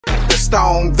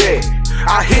stone vet.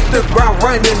 I hit the ground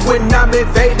running when I'm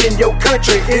invading your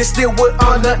country. And still with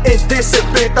honor and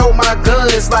discipline, throw my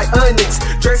guns like onyx,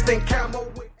 dressed in camo.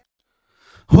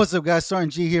 What's up, guys?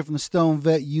 Sergeant G here from the Stone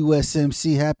Vet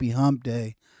USMC. Happy Hump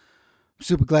Day. I'm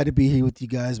super glad to be here with you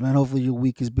guys, man. Hopefully your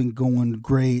week has been going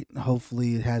great.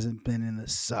 Hopefully it hasn't been in the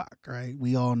suck, right?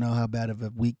 We all know how bad of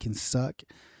a week can suck.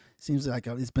 Seems like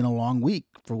it's been a long week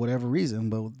for whatever reason,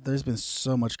 but there's been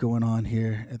so much going on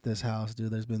here at this house,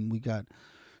 dude. We got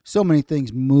so many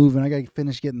things moving. I got to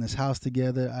finish getting this house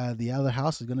together. The other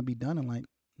house is going to be done in like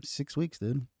 6 weeks,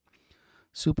 dude.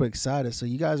 Super excited. So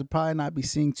you guys will probably not be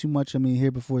seeing too much of me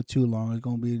here before too long. It's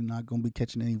not gonna be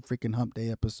catching any freaking hump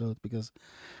day episodes because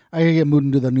I gotta get moved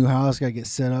into the new house, gotta get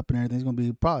set up and everything. It's gonna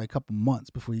be probably a couple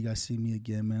months before you guys see me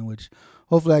again, man. Which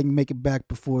hopefully I can make it back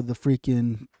before the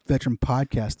freaking Veteran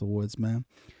Podcast Awards, man.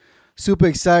 Super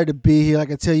excited to be here.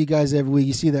 Like I tell you guys every week,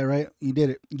 you see that, right? You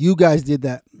did it. You guys did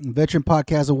that. Veteran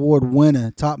Podcast Award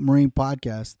winner, top Marine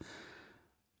podcast.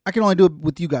 I can only do it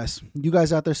with you guys. You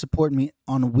guys out there supporting me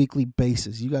on a weekly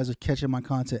basis. You guys are catching my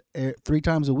content 3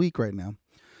 times a week right now,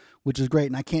 which is great.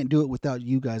 And I can't do it without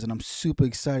you guys. And I'm super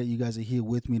excited you guys are here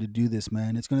with me to do this,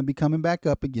 man. It's going to be coming back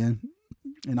up again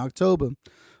in October.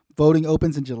 Voting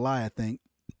opens in July, I think.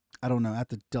 I don't know. I have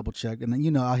to double check. And then,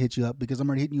 you know, I'll hit you up because I'm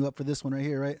already hitting you up for this one right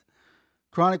here, right?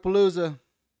 Chronic Palooza.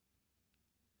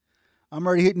 I'm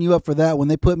already hitting you up for that. When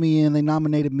they put me in, they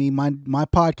nominated me. My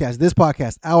podcast, this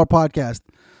podcast, our podcast,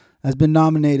 has been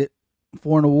nominated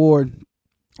for an award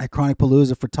at Chronic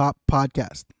Palooza for top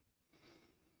podcast.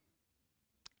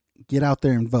 Get out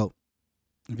there and vote.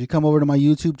 If you come over to my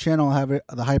YouTube channel, I'll have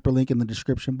the hyperlink in the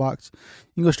description box.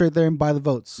 You can go straight there and buy the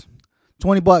votes.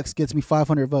 $20 gets me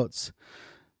 500 votes.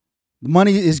 The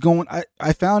money is going,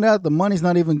 I found out the money's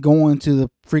not even going to the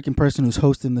freaking person who's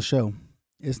hosting the show.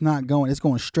 It's not going. It's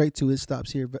going straight to It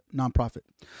Stops Here nonprofit.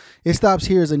 It Stops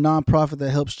Here is a nonprofit that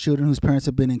helps children whose parents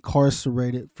have been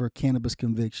incarcerated for cannabis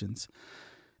convictions.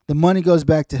 The money goes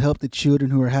back to help the children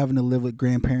who are having to live with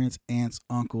grandparents, aunts,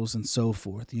 uncles, and so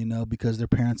forth, you know, because their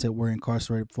parents were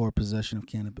incarcerated for possession of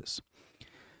cannabis.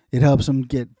 It helps them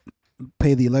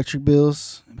pay the electric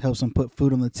bills. It helps them put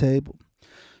food on the table.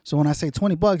 So when I say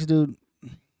 $20, dude,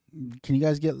 can you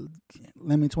guys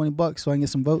lend me $20 so I can get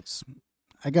some votes?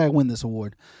 I got to win this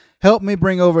award. Help me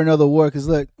bring over another award, because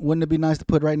look, wouldn't it be nice to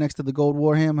put right next to the Gold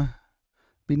Warhammer?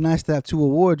 Be nice to have 2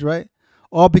 awards, right?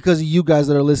 All because of you guys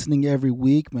that are listening every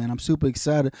week, man. I'm super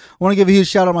excited. I want to give a huge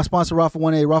shout out to my sponsor, Rafa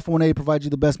 180. Rafa 180 provides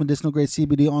you the best medicinal grade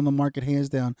CBD on the market, hands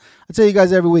down. I tell you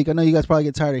guys every week, I know you guys probably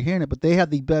get tired of hearing it, but they have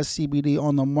the best CBD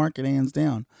on the market, hands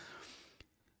down.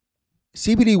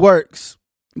 CBD works.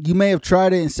 You may have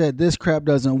tried it and said, this crap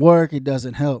doesn't work, it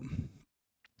doesn't help.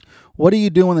 What do you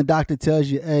do when the doctor tells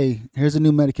you, hey, here's a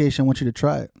new medication, I want you to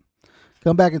try it?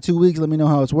 Come back in 2 weeks, let me know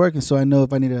how it's working so I know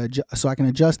if I need to so I can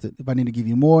adjust it. If I need to give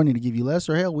you more, need to give you less,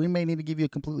 or hell, we may need to give you a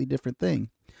completely different thing.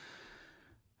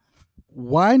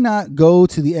 Why not go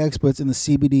to the experts in the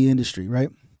CBD industry, right?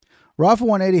 Rafa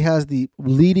 180 has the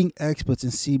leading experts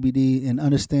in CBD and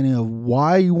understanding of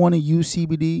why you want to use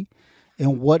CBD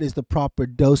and what is the proper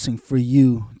dosing for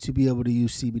you to be able to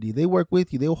use CBD. They work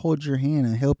with you. They'll hold your hand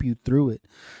and help you through it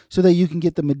so that you can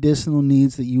get the medicinal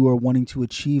needs that you are wanting to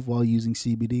achieve while using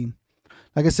CBD.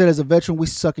 Like I said, as a veteran, we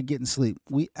suck at getting sleep.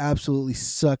 We absolutely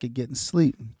suck at getting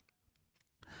sleep.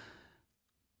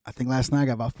 I think last night I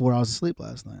got about 4 hours of sleep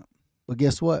last night. But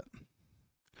guess what?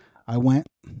 I went,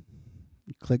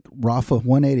 click Rafa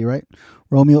 180, right?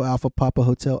 Romeo Alpha Papa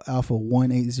Hotel Alpha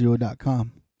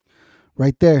 180.com.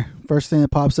 Right there, first thing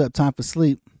that pops up, time for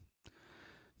sleep.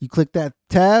 You click that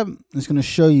tab, it's going to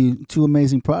show you 2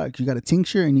 amazing products. You got a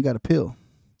tincture and you got a pill.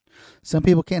 Some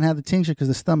people can't have the tincture because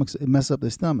it messes up their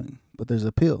stomach, but there's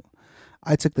a pill.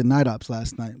 I took the Night Ops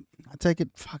last night. I take it,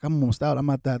 I'm almost out. I'm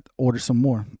about to order some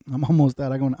more. I'm almost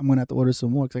out. I'm going to have to order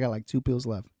some more because I got like 2 pills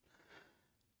left.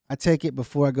 I take it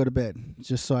before I go to bed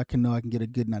just so I can know I can get a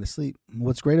good night of sleep.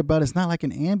 What's great about it's not like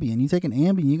an Ambien. You take an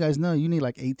Ambien, you guys know you need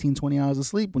like 18, 20 hours of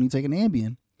sleep when you take an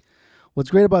Ambien.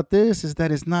 What's great about this is that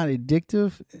it's not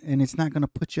addictive and it's not going to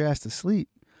put your ass to sleep.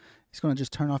 It's going to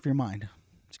just turn off your mind.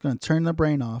 It's going to turn the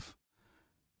brain off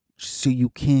so you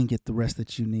can get the rest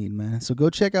that you need, man. So go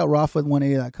check out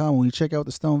Rafa180.com. When you check out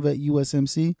the Stone Vet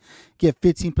USMC, get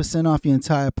 15% off your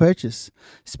entire purchase.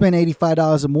 Spend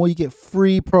 $85 or more, you get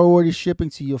free priority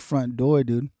shipping to your front door,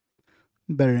 dude.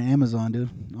 Better than Amazon, dude.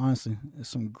 Honestly, it's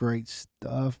some great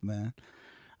stuff, man.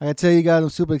 I gotta tell you guys, I'm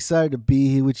super excited to be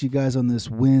here with you guys on this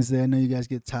Wednesday. I know you guys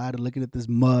get tired of looking at this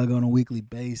mug on a weekly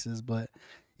basis, but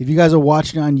if you guys are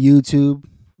watching on YouTube,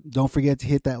 don't forget to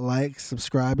hit that like,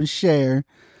 subscribe, and share.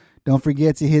 Don't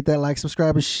forget to hit that like,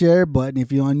 subscribe, and share button.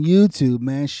 If you're on YouTube,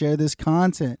 man, share this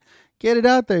content. Get it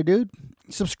out there, dude.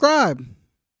 Subscribe.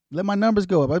 Let my numbers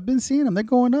go up. I've been seeing them. They're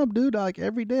going up, dude. Like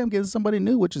every day I'm getting somebody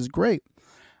new, which is great.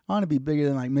 I want to be bigger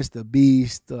than like Mr.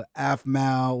 Beast, or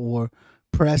Afmal, or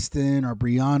Preston, or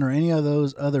Brianna, or any of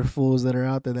those other fools that are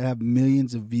out there that have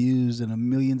millions of views and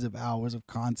millions of hours of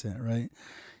content, right?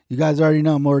 You guys already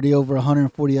know I'm already over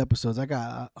 140 episodes. I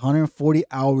got 140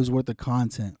 hours worth of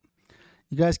content.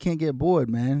 You guys can't get bored,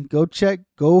 man.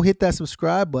 Go hit that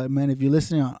subscribe button, man. If you're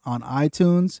listening on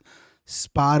iTunes,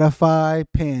 Spotify,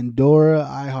 Pandora,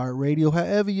 iHeartRadio,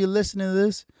 however you're listening to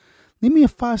this, leave me a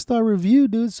 5-star review,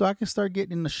 dude, so I can start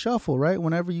getting in the shuffle, right?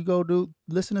 Whenever you go to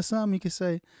listen to something, you can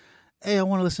say, hey, I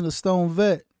want to listen to Stone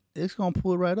Vet. It's going to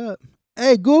pull it right up.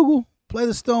 Hey, Google, play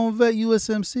the Stone Vet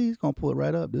USMC. It's going to pull it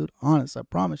right up, dude. Honest, I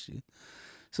promise you.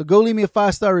 So go leave me a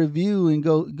 5-star review and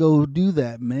go do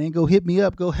that, man. Go hit me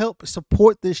up. Go help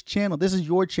support this channel. This is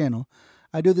your channel.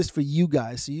 I do this for you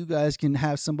guys, so you guys can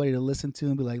have somebody to listen to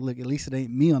and be like, look, at least it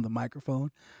ain't me on the microphone.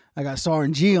 I got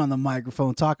Sarn G on the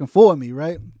microphone talking for me,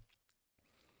 right?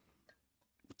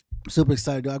 I'm super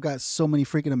excited, dude. I've got so many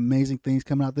freaking amazing things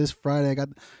coming out this Friday. I got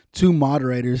 2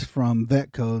 moderators from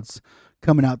Vet Codes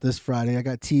coming out this Friday. I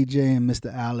got TJ and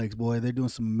Mr. Alex, boy. They're doing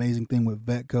some amazing thing with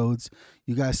Vet Codes.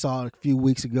 You guys saw it a few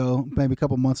weeks ago, maybe a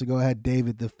couple months ago. I had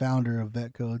David, the founder of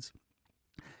Vet Codes.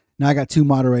 Now I got 2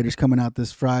 moderators coming out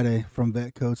this Friday from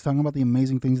Vet Codes talking about the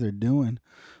amazing things they're doing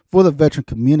for the veteran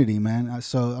community, man.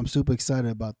 So I'm super excited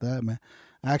about that, man.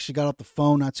 I actually got off the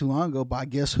phone not too long ago by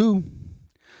guess who?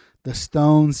 The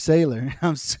Stone Sailor. I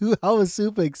was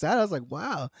super excited. I was like,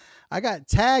 wow. I got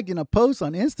tagged in a post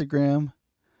on Instagram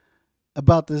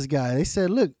about this guy. They said,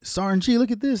 look, Sarn G,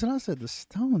 look at this. And I said, the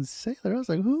Stone Sailor. I was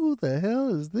like, who the hell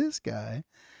is this guy?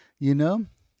 You know,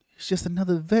 he's just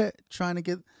another vet trying to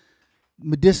get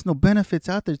medicinal benefits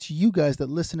out there to you guys that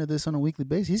listen to this on a weekly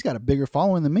basis. He's got a bigger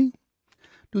following than me.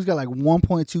 Dude's got like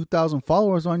 1.2 thousand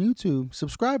followers on YouTube,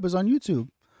 subscribers on YouTube.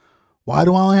 Why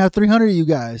do I only have 300 of you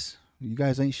guys? You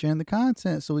guys ain't sharing the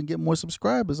content so we can get more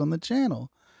subscribers on the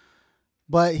channel.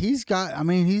 But he's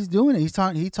doing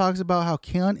it. He talks about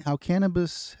how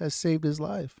cannabis has saved his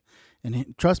life.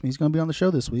 And trust me, he's going to be on the show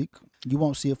this week. You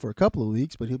won't see it for a couple of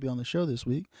weeks, but he'll be on the show this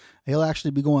week. He'll actually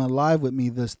be going live with me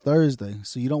this Thursday,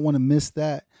 so you don't want to miss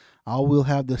that. I will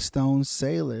have the Stone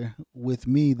Sailor with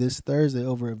me this Thursday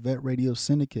over at Vet Radio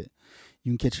Syndicate.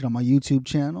 You can catch it on my YouTube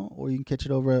channel, or you can catch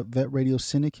it over at Vet Radio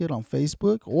Syndicate on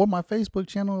Facebook, or my Facebook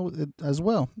channel as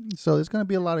well. So there's going to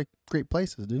be a lot of great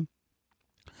places, dude.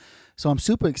 So I'm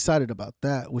super excited about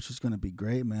that, which is going to be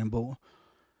great, man. But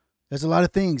there's a lot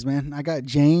of things, man. I got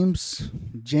James.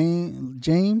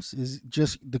 James is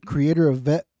just the creator of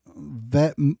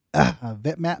Vet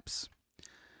Maps.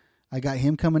 I got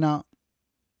him coming out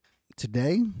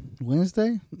today,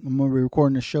 Wednesday. I'm going to be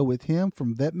recording a show with him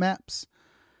from Vet Maps.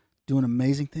 Doing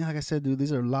amazing things. Like I said, dude,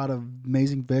 these are a lot of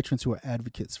amazing veterans who are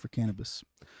advocates for cannabis.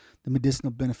 The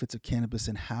medicinal benefits of cannabis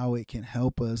and how it can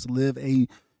help us live a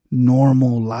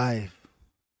normal life.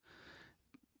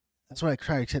 That's what I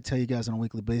try to tell you guys on a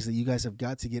weekly basis. You guys have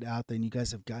got to get out there and you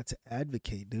guys have got to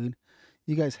advocate, dude.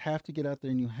 You guys have to get out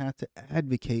there and you have to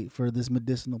advocate for this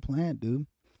medicinal plant, dude.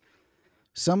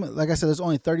 Like I said, there's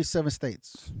only 37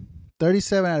 states.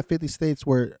 37 out of 50 states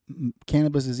where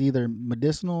cannabis is either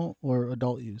medicinal or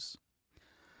adult use.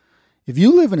 If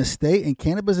you live in a state and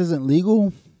cannabis isn't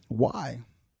legal, why?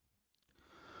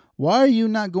 Why are you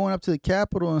not going up to the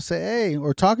Capitol and say, hey,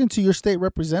 or talking to your state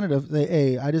representative, say,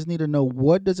 hey, I just need to know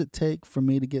what does it take for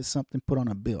me to get something put on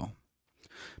a bill?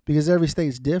 Because every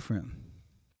state's different.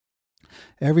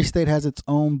 Every state has its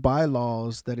own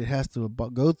bylaws that it has to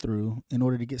go through in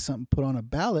order to get something put on a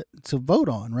ballot to vote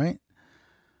on, right?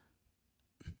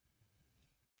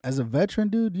 As a veteran,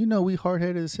 dude, you know we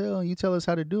hard-headed as hell. You tell us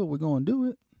how to do it, we're going to do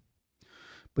it.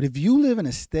 But if you live in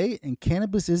a state and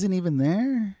cannabis isn't even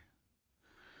there,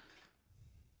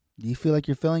 do you feel like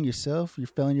you're failing yourself? You're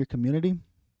failing your community?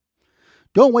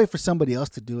 Don't wait for somebody else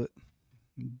to do it.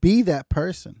 Be that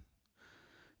person.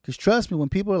 Because trust me, when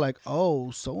people are like, oh,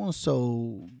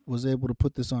 so-and-so was able to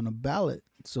put this on a ballot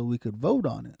so we could vote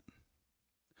on it,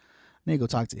 I need to go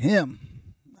talk to him.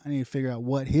 I need to figure out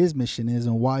what his mission is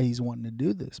and why he's wanting to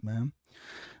do this, man.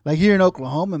 Like here in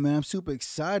Oklahoma, man, I'm super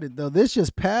excited, though. This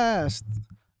just passed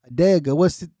a day ago.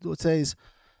 What today's?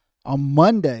 On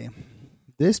Monday.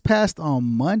 This passed on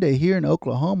Monday here in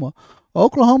Oklahoma.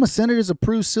 Oklahoma senators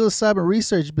approved psilocybin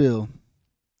research bill,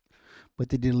 but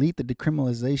they delete the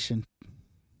decriminalization.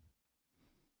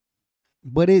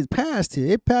 But it passed here.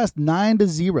 It passed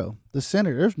 9-0. The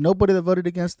senators, nobody that voted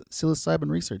against the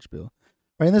psilocybin research bill.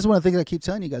 Right, and this is one of the things I keep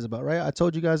telling you guys about, right? I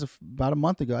told you guys about a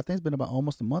month ago, I think it's been about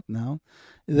almost a month now,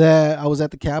 that I was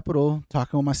at the Capitol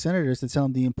talking with my senators to tell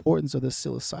them the importance of the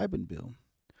psilocybin bill,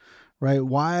 right?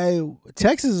 Why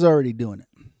Texas is already doing it.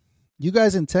 You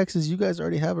guys in Texas, you guys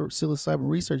already have a psilocybin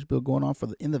research bill going on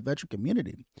in the veteran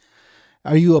community.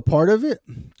 Are you a part of it?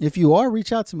 If you are,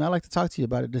 reach out to me. I'd like to talk to you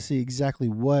about it to see exactly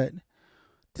what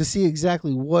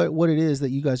it is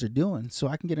that you guys are doing, so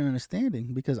I can get an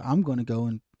understanding, because I'm going to go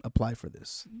and apply for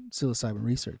this psilocybin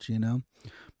research. My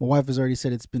wife has already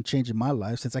said it's been changing my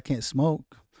life since I can't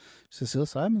smoke. She said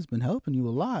psilocybin's been helping you a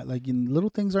lot. Like,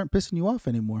 little things aren't pissing you off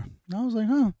anymore. And I was like,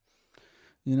 huh.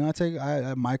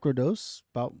 I microdose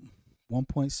about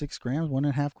 1.6 grams,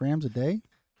 1.5 grams a day.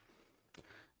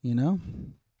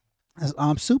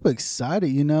 I'm super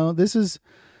excited.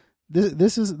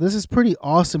 This is pretty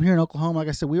awesome here in Oklahoma. Like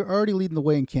I said, we're already leading the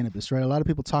way in cannabis, right? A lot of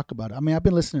people talk about it. I mean, I've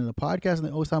been listening to the podcast, and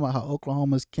they always talk about how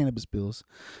Oklahoma's cannabis bills,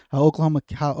 how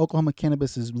Oklahoma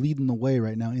cannabis is leading the way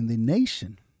right now in the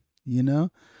nation.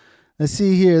 Let's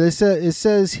see here. It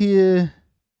says here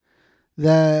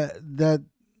that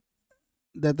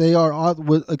they are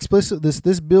with explicit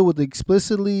this bill would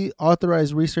explicitly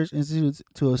authorize research institutes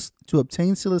to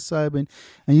obtain psilocybin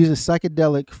and use a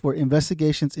psychedelic for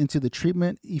investigations into the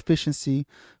treatment efficiency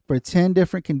for 10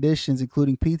 different conditions,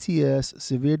 including PTS,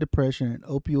 severe depression, and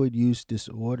opioid use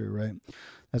disorder. Right,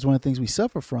 that's one of the things we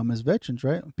suffer from as veterans,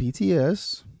 right?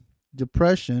 PTS,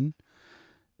 depression,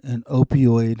 and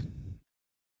opioid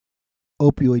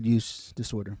use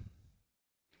disorder.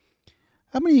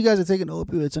 How many of you guys are taking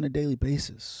opioids on a daily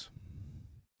basis?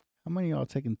 How many of y'all are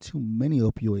taking too many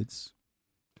opioids?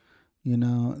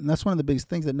 And that's one of the biggest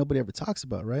things that nobody ever talks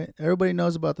about, right? Everybody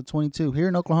knows about the 22. Here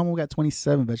in Oklahoma, we got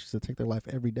 27 veterans that take their life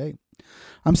every day.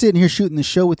 I'm sitting here shooting the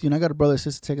show with you, and I got a brother and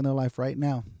sister taking their life right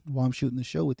now while I'm shooting the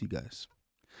show with you guys.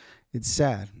 It's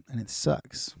sad, and it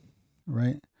sucks,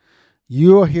 right?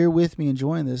 You're here with me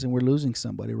enjoying this, and we're losing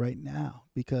somebody right now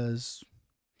because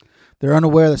they're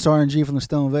unaware that Sergeant G from the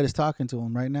Stone Vet is talking to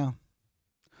them right now.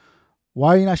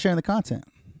 Why are you not sharing the content?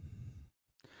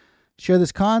 Share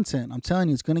this content. I'm telling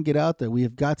you, it's going to get out there. We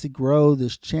have got to grow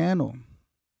this channel.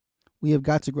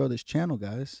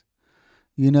 Guys.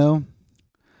 Here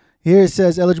it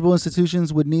says eligible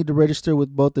institutions would need to register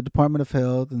with both the Department of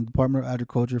Health and the Department of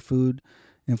Agriculture, Food,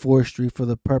 and Forestry for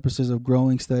the purposes of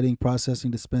growing, studying, processing,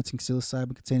 dispensing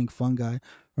psilocybin-containing fungi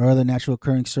or other natural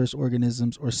occurring source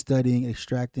organisms, or studying,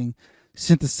 extracting,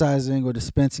 synthesizing, or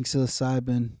dispensing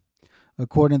psilocybin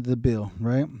according to the bill,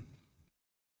 right?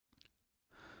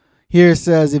 Here it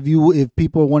says if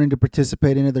people are wanting to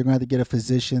participate in it, they're going to have to get a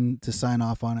physician to sign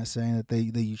off on it, saying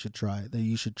that you should try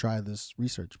this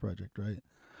research project, right?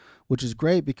 Which is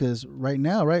great, because right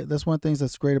now, right, that's one of the things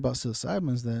that's great about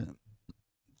psilocybin is that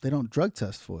they don't drug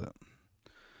test for it.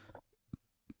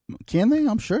 Can they?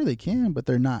 I'm sure they can, but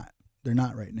they're not. They're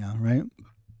not right now, right?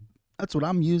 That's what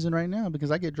I'm using right now, because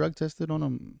I get drug tested on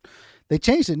them. They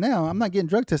changed it now. I'm not getting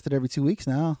drug tested every 2 weeks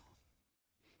now.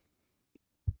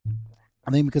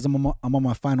 I think because I'm on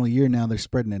my final year now, they're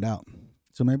spreading it out.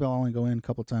 So maybe I'll only go in a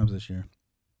couple times this year,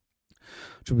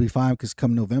 which will be fine, because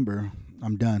come November,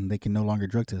 I'm done. They can no longer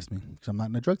drug test me because I'm not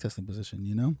in a drug testing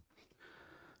position,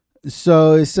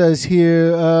 So it says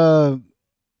here,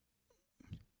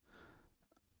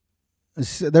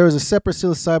 there is a separate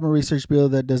psilocybin research bill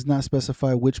that does not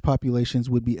specify which populations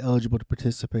would be eligible to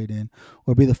participate in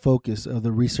or be the focus of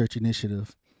the research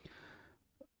initiative.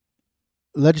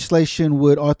 Legislation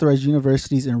would authorize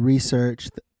universities and research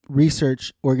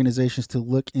organizations to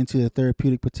look into the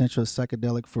therapeutic potential of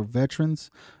psychedelic for veterans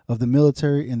of the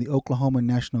military and the Oklahoma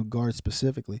National Guard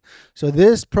specifically. So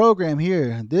this program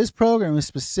is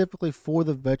specifically for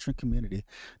the veteran community.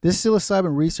 This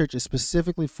psilocybin research is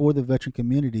specifically for the veteran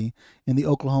community in the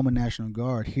Oklahoma National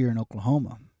Guard here in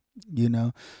Oklahoma.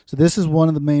 So this is one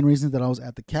of the main reasons that I was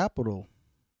at the Capitol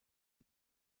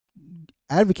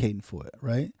advocating for it,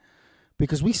 right?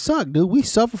 Because we suck, dude. We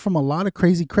suffer from a lot of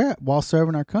crazy crap while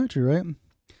serving our country, right?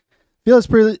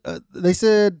 They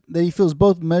said that he feels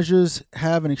both measures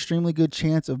have an extremely good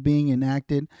chance of being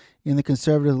enacted in the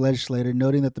conservative legislature,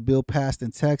 noting that the bill passed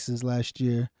in Texas last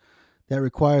year that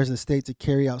requires the state to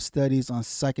carry out studies on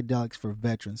psychedelics for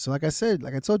veterans. So like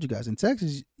I told you guys, in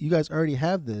Texas, you guys already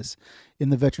have this in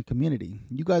the veteran community.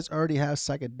 You guys already have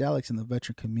psychedelics in the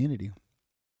veteran community.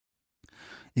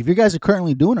 If you guys are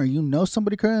currently doing it, or you know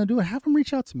somebody currently doing it, have them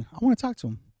reach out to me. I want to talk to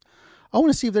them. I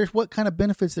want to see if there's what kind of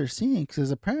benefits they're seeing,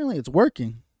 because apparently it's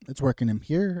working. It's working in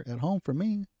here at home for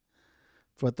me.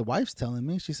 For what the wife's telling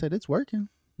me, she said it's working.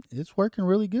 It's working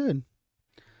really good.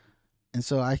 And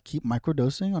so I keep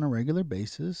microdosing on a regular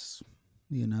basis.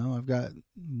 I've got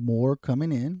more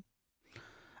coming in.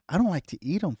 I don't like to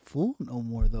eat them full no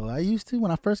more though. I used to when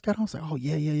I first got home. I was like, oh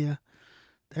yeah.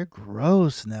 They're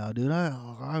gross now, dude.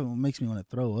 It makes me want to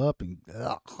throw up, and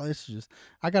it's just.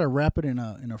 I gotta wrap it in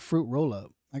a fruit roll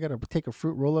up. I gotta take a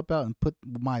fruit roll up out and put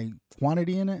my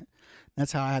quantity in it.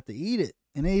 That's how I have to eat it.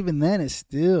 And even then, it's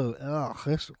still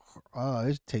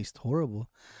it tastes horrible.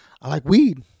 I like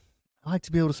weed. I like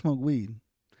to be able to smoke weed.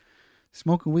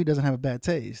 Smoking weed doesn't have a bad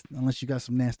taste unless you got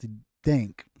some nasty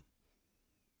dank.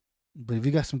 But if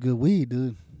you got some good weed,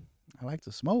 dude, I like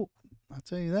to smoke. I'll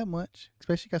tell you that much.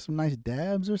 Especially got some nice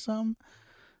dabs or something.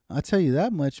 I'll tell you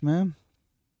that much, man.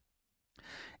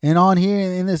 And on here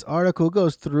in this article, it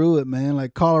goes through it, man.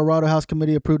 Like Colorado House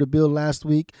Committee approved a bill last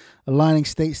week aligning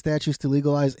state statutes to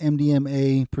legalize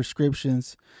MDMA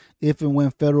prescriptions if and when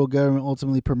federal government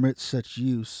ultimately permits such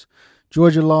use.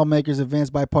 Georgia lawmakers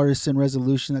advanced bipartisan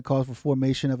resolution that calls for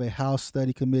formation of a House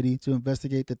study committee to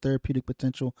investigate the therapeutic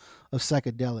potential of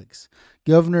psychedelics.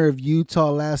 Governor of Utah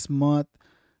last month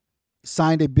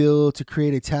signed a bill to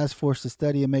create a task force to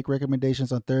study and make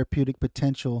recommendations on therapeutic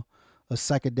potential of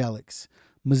psychedelics.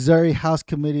 Missouri House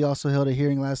Committee also held a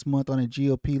hearing last month on a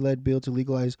GOP-led bill to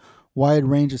legalize wide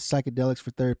range of psychedelics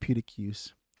for therapeutic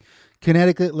use.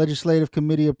 Connecticut Legislative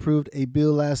Committee approved a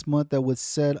bill last month that would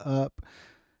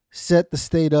set the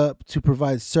state up to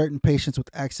provide certain patients with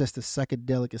access to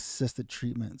psychedelic-assisted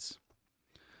treatments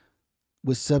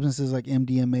with substances like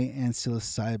MDMA and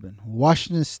psilocybin.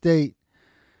 Washington State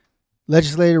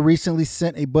legislator recently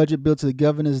sent a budget bill to the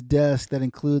governor's desk that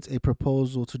includes a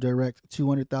proposal to direct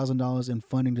 $200,000 in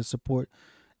funding to support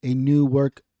a new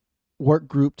work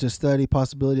group to study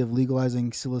possibility of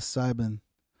legalizing psilocybin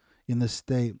in the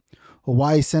state.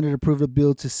 Hawaii Senate approved a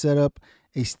bill to set up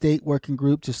a state working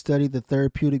group to study the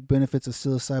therapeutic benefits of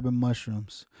psilocybin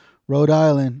mushrooms. Rhode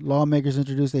Island lawmakers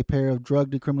introduced a pair of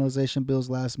drug decriminalization bills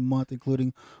last month,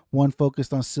 including one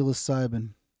focused on psilocybin.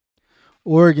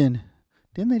 Oregon.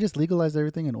 Didn't they just legalize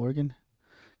everything in Oregon?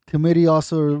 Committee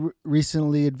also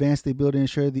recently advanced a bill to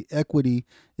ensure the equity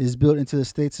is built into the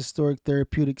state's historic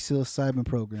therapeutic psilocybin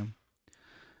program.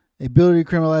 A bill to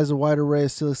decriminalize a wide array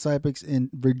of psilocybins in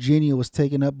Virginia was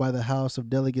taken up by the House of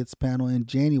Delegates panel in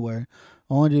January,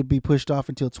 only to be pushed off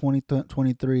until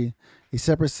 2023. A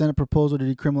separate Senate proposal to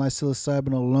decriminalize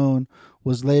psilocybin alone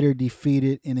was later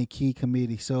defeated in a key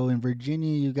committee. So in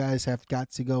Virginia, you guys have got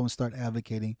to go and start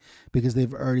advocating because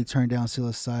they've already turned down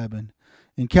psilocybin.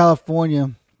 In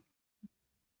California,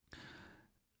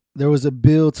 there was a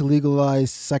bill to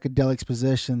legalize psychedelics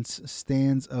possessions,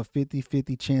 stands a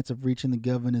 50-50 chance of reaching the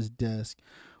governor's desk.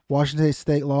 Washington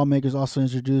state lawmakers also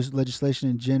introduced legislation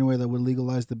in January that would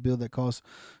legalize the bill that calls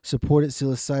supported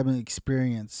psilocybin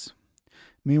experience.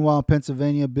 Meanwhile, in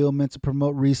Pennsylvania, a bill meant to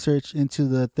promote research into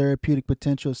the therapeutic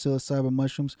potential of psilocybin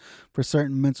mushrooms for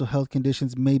certain mental health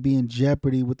conditions may be in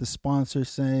jeopardy, with the sponsor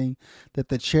saying that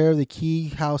the chair of the key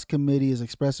House committee is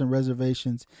expressing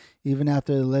reservations even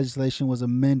after the legislation was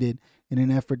amended in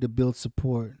an effort to build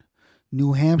support.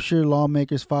 New Hampshire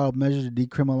lawmakers filed measures to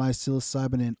decriminalize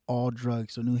psilocybin in all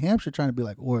drugs. So New Hampshire trying to be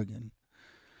like Oregon.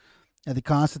 At the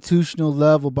constitutional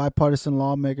level, bipartisan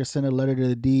lawmakers sent a letter to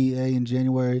the DEA in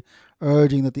January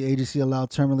urging that the agency allow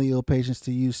terminally ill patients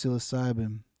to use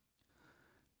psilocybin.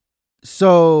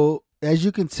 So, as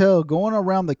you can tell, going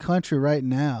around the country right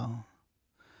now,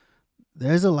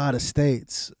 there's a lot of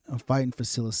states fighting for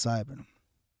psilocybin,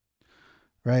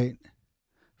 right?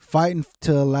 Fighting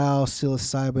to allow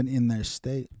psilocybin in their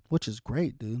state, which is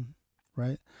great, dude,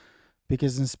 right?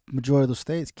 Because in the majority of the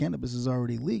states, cannabis is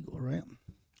already legal, right?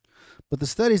 But the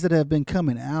studies that have been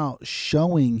coming out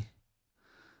showing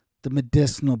the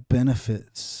medicinal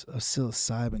benefits of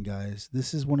psilocybin, guys.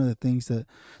 This is one of the things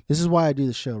this is why I do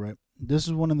the show, right? This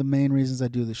is one of the main reasons I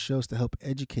do the show, is to help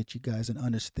educate you guys and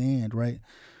understand, right?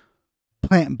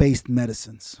 Plant-based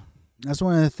medicines. That's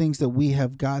one of the things that we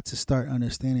have got to start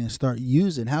understanding and start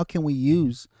using. How can we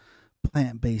use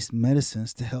plant-based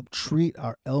medicines to help treat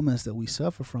our ailments that we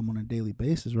suffer from on a daily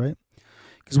basis, right?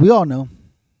 Because we all know,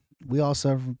 we all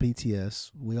suffer from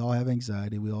PTS. We all have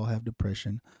anxiety. We all have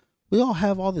depression. We all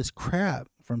have all this crap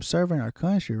from serving our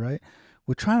country, right?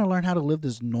 We're trying to learn how to live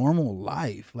this normal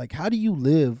life. Like, how do you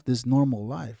live this normal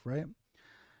life, right?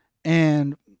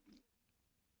 And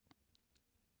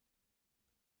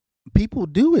people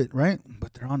do it, right?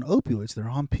 But they're on opioids. They're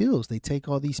on pills. They take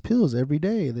all these pills every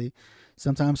day.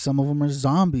 Sometimes some of them are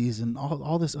zombies and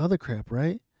all this other crap,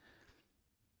 right?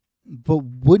 But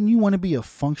wouldn't you want to be a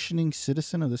functioning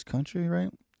citizen of this country,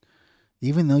 right?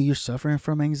 Even though you're suffering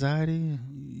from anxiety,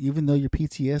 even though your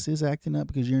PTS is acting up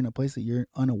because you're in a place that you're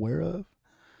unaware of,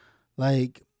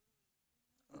 like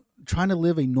trying to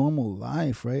live a normal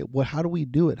life, right? How do we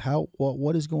do it?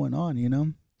 What is going on, you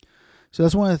know? So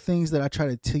that's one of the things that I try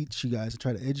to teach you guys. I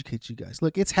try to educate you guys.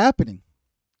 Look, it's happening.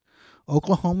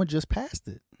 Oklahoma just passed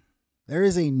it. There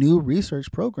is a new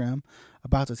research program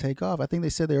about to take off. I think they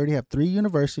said they already have 3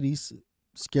 universities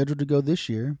scheduled to go this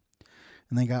year,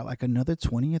 and they got like another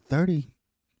 20 or 30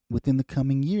 within the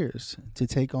coming years to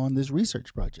take on this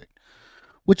research project,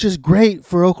 which is great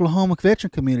for Oklahoma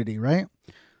veteran community, right?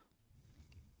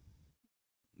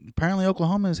 Apparently,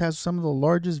 Oklahoma has some of the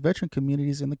largest veteran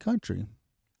communities in the country,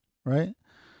 right?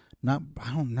 I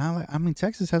mean,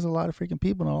 Texas has a lot of freaking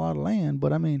people and a lot of land,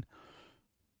 but I mean,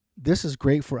 this is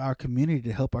great for our community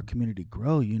to help our community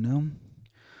grow, you know?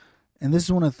 And this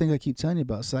is one of the things I keep telling you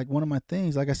about. So, like, one of my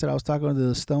things, like I said, I was talking to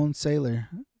the Stone Sailor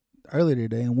earlier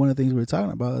today, and one of the things we were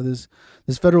talking about is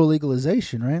this federal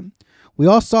legalization, right? We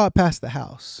all saw it pass the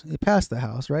House. It passed the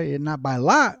House, right? Not by a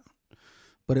lot,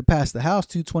 but it passed the House,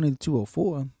 220 to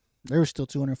 204. There were still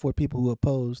 204 people who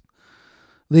opposed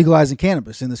legalizing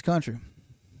cannabis in this country.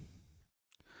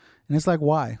 And it's like,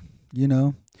 why? You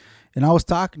know? And I was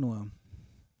talking to him.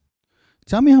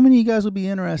 Tell me how many of you guys would be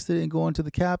interested in going to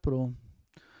the Capitol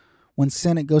when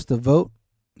Senate goes to vote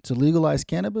to legalize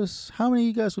cannabis. How many of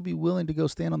you guys would be willing to go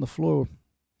stand on the floor?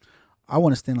 I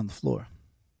want to stand on the floor.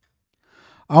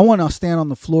 I want to stand on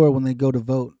the floor when they go to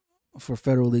vote for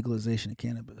federal legalization of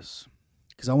cannabis,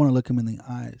 because I want to look them in the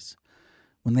eyes.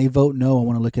 When they vote no, I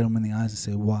want to look at them in the eyes and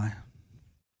say, why?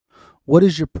 What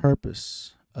is your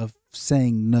purpose of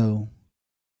saying no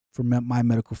for my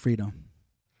medical freedom?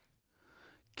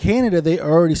 Canada, they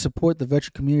already support the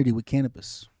veteran community with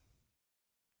cannabis.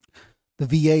 The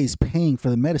VA is paying for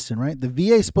the medicine, right? The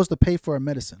VA is supposed to pay for our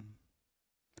medicine,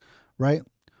 right?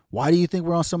 Why do you think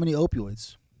we're on so many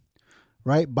opioids,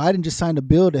 right? Biden just signed a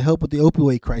bill to help with the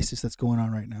opioid crisis that's going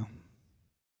on right now.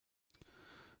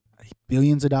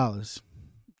 Billions of dollars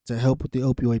to help with the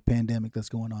opioid pandemic that's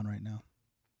going on right now.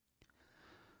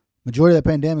 Majority of that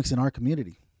pandemic's in our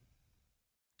community.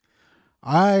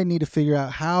 I need to figure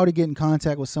out how to get in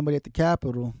contact with somebody at the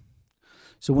Capitol,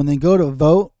 so when they go to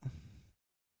vote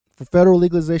for federal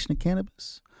legalization of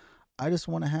cannabis, I just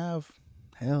want to have,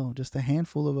 just a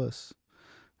handful of us.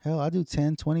 I do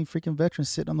 10, 20 freaking veterans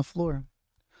sitting on the floor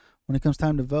when it comes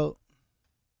time to vote.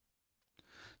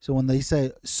 So when they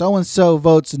say, so-and-so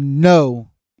votes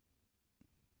no,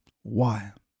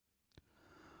 why?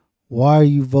 Why are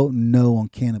you voting no on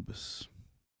cannabis?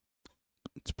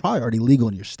 It's probably already legal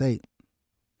in your state,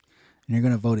 and you're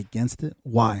going to vote against it?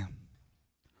 Why?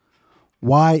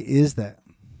 Why is that?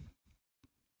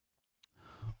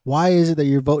 Why is it that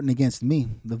you're voting against me,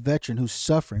 the veteran who's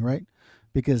suffering, right?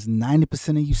 Because 90%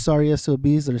 of you sorry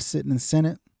SOBs that are sitting in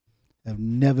Senate have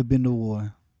never been to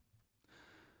war,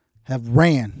 have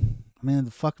ran. I mean,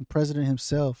 the fucking president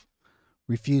himself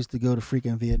refused to go to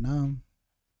freaking Vietnam.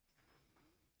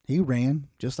 He ran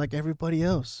just like everybody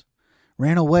else.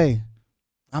 Ran away.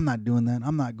 I'm not doing that.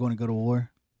 I'm not going to go to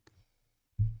war.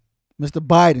 Mr.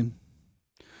 Biden,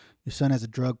 your son has a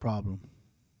drug problem.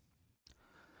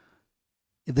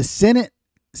 If the Senate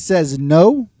says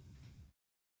no,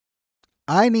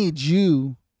 I need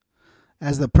you,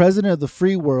 as the president of the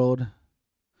free world,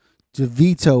 to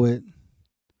veto it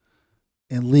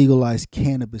and legalize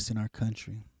cannabis in our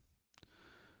country.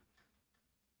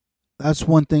 That's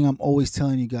one thing I'm always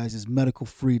telling you guys is medical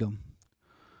freedom.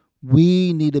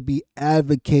 We need to be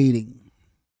advocating.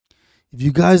 If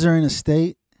you guys are in a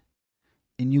state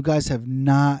and you guys have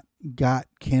not got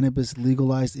cannabis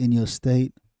legalized in your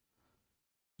state,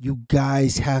 you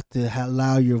guys have to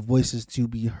allow your voices to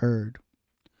be heard.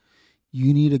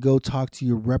 You need to go talk to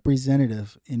your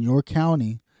representative in your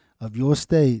county of your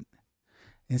state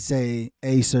and say,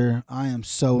 hey, sir, I am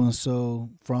so-and-so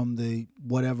from the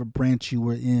whatever branch you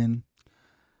were in.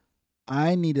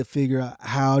 I need to figure out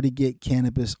how to get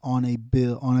cannabis on a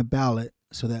bill, on a ballot,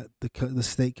 so that the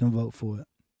state can vote for it.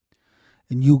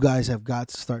 And you guys have got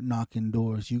to start knocking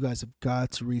doors. You guys have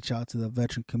got to reach out to the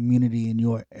veteran community in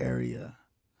your area.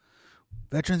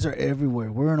 Veterans are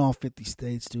everywhere. We're in all 50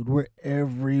 states, dude. We're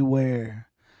everywhere.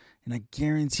 And I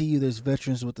guarantee you there's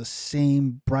veterans with the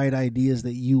same bright ideas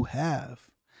that you have.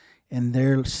 And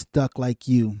they're stuck like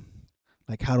you.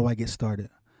 Like, how do I get started?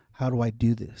 How do I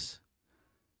do this?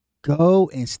 Go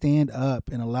and stand up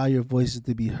and allow your voices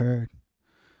to be heard.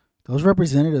 Those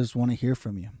representatives want to hear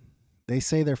from you. They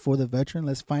say they're for the veteran.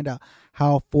 Let's find out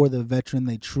how for the veteran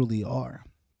they truly are.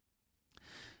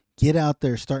 Get out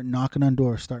there, start knocking on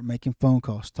doors, start making phone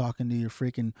calls, talking to your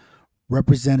freaking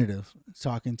representative,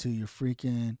 talking to your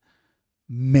freaking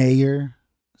mayor,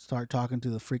 start talking to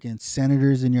the freaking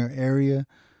senators in your area.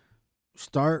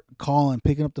 Start calling,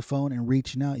 picking up the phone and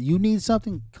reaching out. You need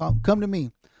something, come to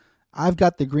me. I've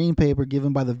got the green paper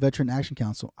given by the Veteran Action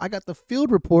Council. I got the field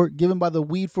report given by the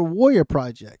Weed for Warrior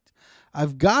Project.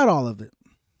 I've got all of it.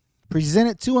 Present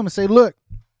it to them and say, look,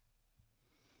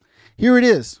 here it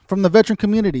is from the veteran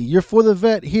community. You're for the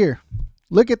vet. Here,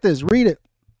 look at this. Read it.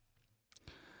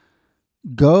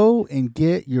 Go and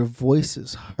get your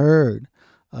voices heard.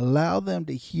 Allow them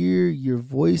to hear your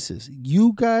voices.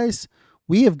 You guys,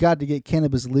 we have got to get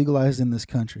cannabis legalized in this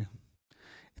country.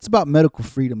 It's about medical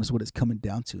freedom is what it's coming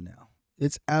down to now.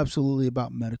 It's absolutely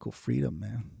about medical freedom,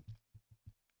 man.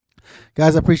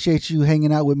 Guys, I appreciate you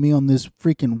hanging out with me on this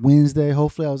freaking Wednesday.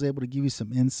 Hopefully I was able to give you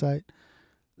some insight.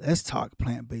 Let's talk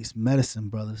plant-based medicine,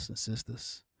 brothers and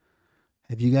sisters.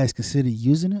 Have you guys considered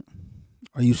using it?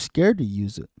 Are you scared to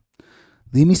use it?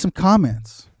 Leave me some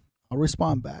comments. I'll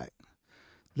respond back.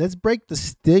 Let's break the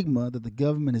stigma that the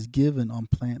government has given on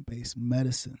plant-based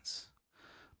medicines.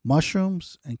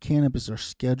 Mushrooms and cannabis are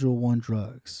Schedule I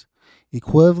drugs,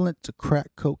 equivalent to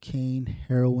crack cocaine,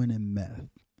 heroin, and meth.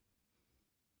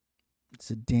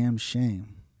 It's a damn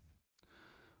shame.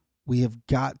 We have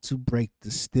got to break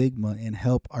the stigma and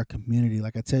help our community.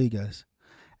 Like I tell you guys,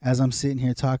 as I'm sitting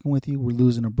here talking with you, we're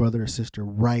losing a brother or sister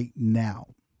right now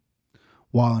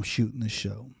while I'm shooting the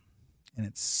show. And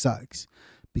it sucks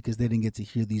because they didn't get to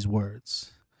hear these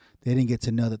words. They didn't get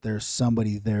to know that there's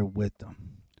somebody there with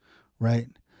them, right?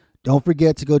 Don't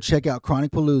forget to go check out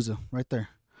Chronic Palooza right there.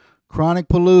 Chronic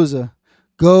Palooza.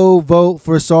 Go vote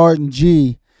for Sergeant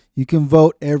G. You can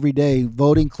vote every day.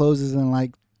 Voting closes in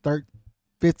like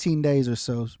 15 days or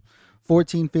so.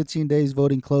 14, 15 days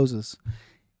voting closes.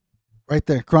 Right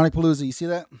there. Chronic Palooza. You see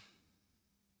that?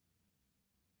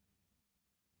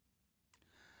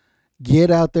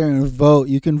 Get out there and vote.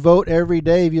 You can vote every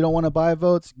day. If you don't want to buy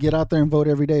votes, get out there and vote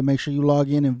every day. Make sure you log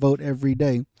in and vote every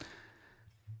day.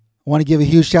 I want to give a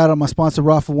huge shout out to my sponsor,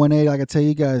 Rafa 18. Like I tell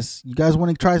you guys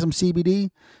want to try some CBD?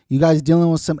 You guys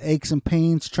dealing with some aches and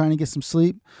pains, trying to get some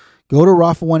sleep? Go to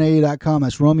Rafa180.com.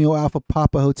 That's Romeo Alpha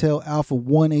Papa Hotel Alpha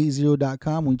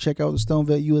 180.com. When you check out the Stone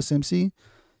Vet USMC,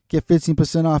 get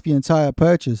 15% off your entire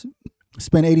purchase.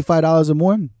 Spend $85 or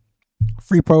more.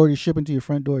 Free priority shipping to your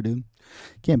front door, dude.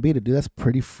 Can't beat it, dude. That's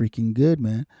pretty freaking good,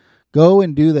 man. Go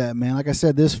and do that, man. Like I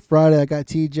said, this Friday, I got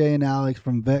TJ and Alex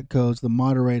from Vet Codes, the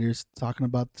moderators, talking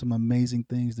about some amazing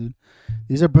things, dude.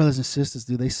 These are brothers and sisters,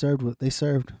 dude. They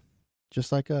served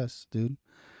just like us, dude.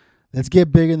 Let's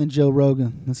get bigger than Joe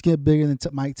Rogan. Let's get bigger than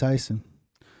Mike Tyson.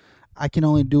 I can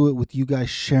only do it with you guys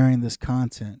sharing this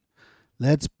content.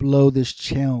 Let's blow this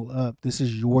channel up. This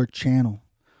is your channel.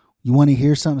 You want to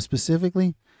hear something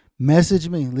specifically? Message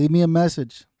me. Leave me a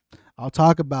message. I'll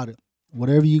talk about it.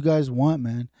 Whatever you guys want,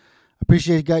 man.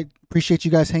 Appreciate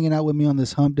you guys hanging out with me on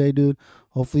this hump day, dude.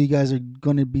 Hopefully you guys are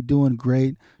going to be doing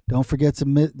great. Don't forget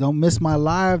to don't miss my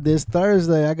live this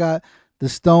Thursday. I got the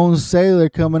Stone Sailor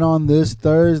coming on this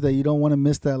Thursday. You don't want to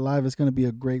miss that live. It's going to be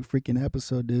a great freaking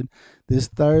episode, dude. This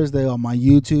Thursday on my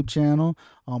YouTube channel,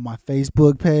 on my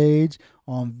Facebook page,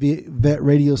 on Vet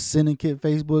Radio Syndicate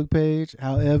Facebook page.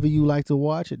 However you like to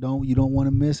watch it, you don't want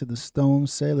to miss it. The Stone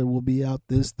Sailor will be out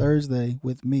this Thursday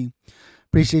with me.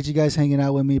 Appreciate you guys hanging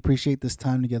out with me. Appreciate this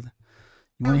time together.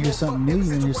 You want to hear something new? You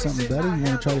want to hear something better? You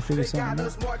want to try to figure something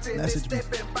out? Message me.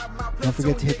 Don't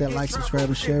forget to hit that like, subscribe,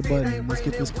 and share button. Let's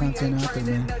get this content out there,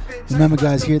 man. Remember,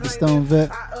 guys, here at the Stone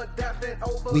Vet,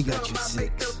 we got you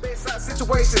six.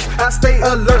 I stay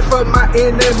alert for my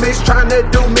enemies trying to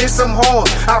do me some harm.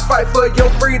 I fight for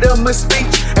your freedom of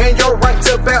speech and your right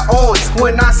to bear arms.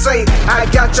 When I say I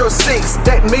got your six,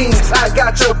 that means I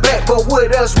got your back. But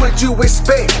what else would you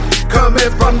expect coming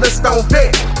from the Stone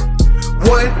Vet?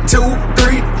 1, 2,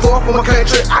 3, 4 for my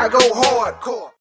country, I go hardcore.